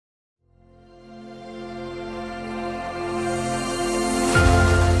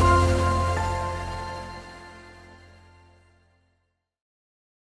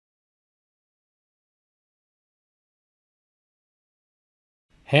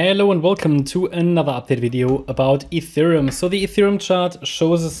Hello and welcome to another update video about Ethereum. So the Ethereum chart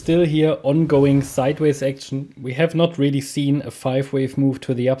shows us still here ongoing sideways action. We have not really seen a 5-wave move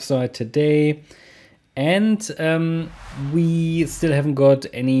to the upside today. And we still haven't got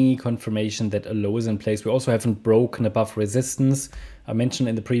any confirmation that a low is in place. We also haven't broken above resistance. I mentioned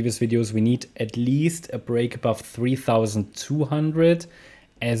in the previous videos, we need at least a break above 3,200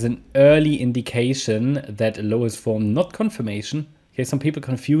 as an early indication that a low is formed, not confirmation. Okay, some people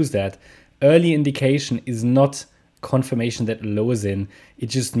confuse that. Early indication is not confirmation that a low is in. It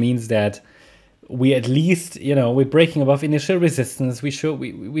just means that we at least, we're breaking above initial resistance.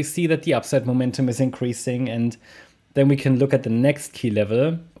 We see that the upside momentum is increasing, and then we can look at the next key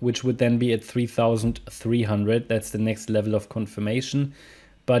level, which would then be at 3,300. That's the next level of confirmation.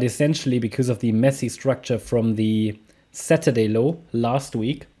 But essentially, because of the messy structure from the Saturday low last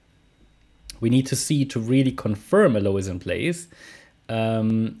week, we need to see to really confirm a low is in place, a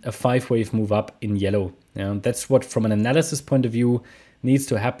 5-wave move up in yellow. That's what, from an analysis point of view, needs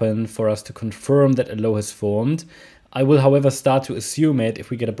to happen for us to confirm that a low has formed. I will, however, start to assume it if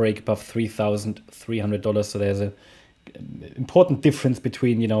we get a break above $3,300. So there's an important difference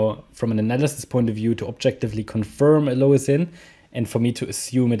between, from an analysis point of view, to objectively confirm a low is in, and for me to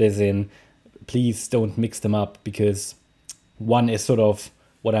assume it is in. Please don't mix them up, because one is sort of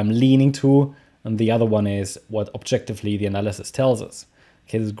what I'm leaning to, and the other one is what objectively the analysis tells us.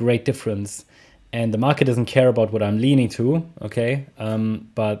 Okay, there's a great difference. And the market doesn't care about what I'm leaning to, okay?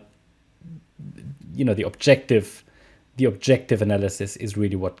 But the objective analysis is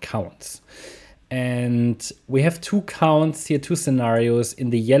really what counts. And we have two counts here, two scenarios. In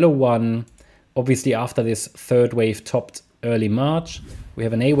the yellow one, obviously after this third wave topped early March, we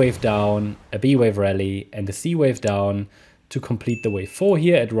have an A wave down, a B wave rally, and a C wave down to complete the wave 4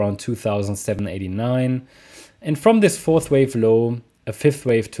 here at around 2,789. And from this fourth wave low, a fifth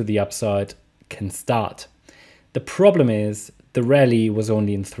wave to the upside can start. The problem is the rally was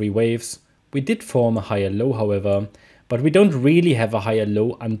only in 3 waves. We did form a higher low, however, but we don't really have a higher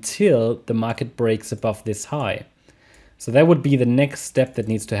low until the market breaks above this high. So that would be the next step that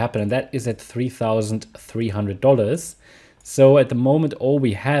needs to happen, and that is at $3,300. So at the moment, all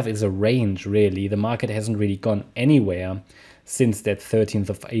we have is a range, really. The market hasn't really gone anywhere since that 13th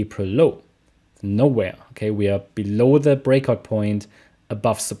of April low. Nowhere. Okay, we are below the breakout point,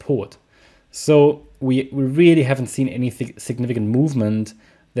 above support. So we really haven't seen any significant movement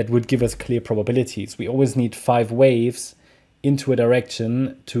that would give us clear probabilities. We always need 5 waves into a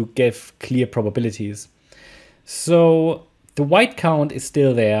direction to give clear probabilities. So the white count is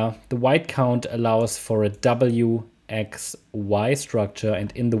still there. The white count allows for a WXY structure,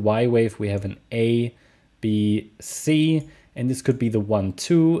 and in the Y wave we have an A, B, C, and this could be the 1,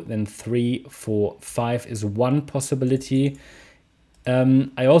 2, then 3, 4, 5 is one possibility.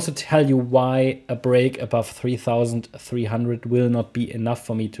 I also tell you why a break above 3,300 will not be enough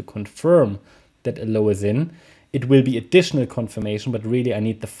for me to confirm that a low is in. It will be additional confirmation, but really I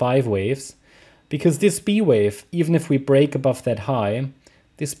need the 5 waves, because this B wave, even if we break above that high,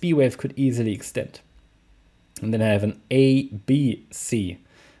 this B wave could easily extend. And then I have an A, B, C,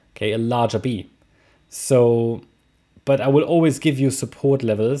 okay, a larger B. So, but I will always give you support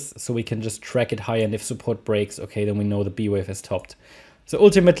levels so we can just track it higher, and if support breaks, okay, then we know the B wave has topped. So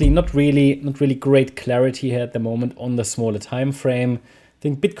ultimately, not really great clarity here at the moment on the smaller time frame. I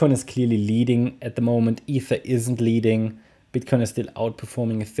think Bitcoin is clearly leading at the moment. Ether isn't leading. Bitcoin is still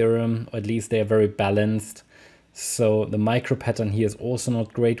outperforming Ethereum, or at least they are very balanced. So the micro pattern here is also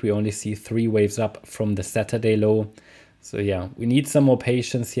not great. We only see 3 waves up from the Saturday low. So yeah, we need some more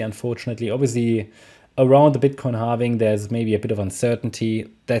patience here, unfortunately. Obviously, around the Bitcoin halving, there's maybe a bit of uncertainty.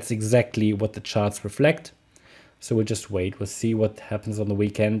 That's exactly what the charts reflect. So we'll just wait. We'll see what happens on the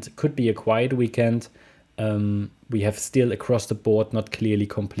weekend. Could be a quiet weekend. We have still across the board not clearly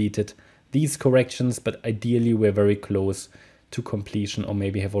completed these corrections, but ideally we're very close to completion, or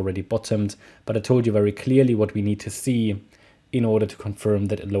maybe have already bottomed. But I told you very clearly what we need to see in order to confirm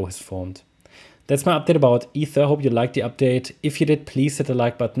that a low has formed. That's my update about Ether. I hope you liked the update. If you did, please hit the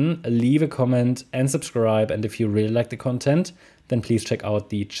like button, leave a comment and subscribe. And if you really like the content, then please check out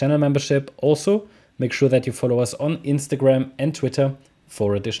the channel membership. Also, make sure that you follow us on Instagram and Twitter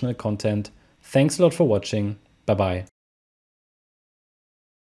for additional content. Thanks a lot for watching. Bye-bye.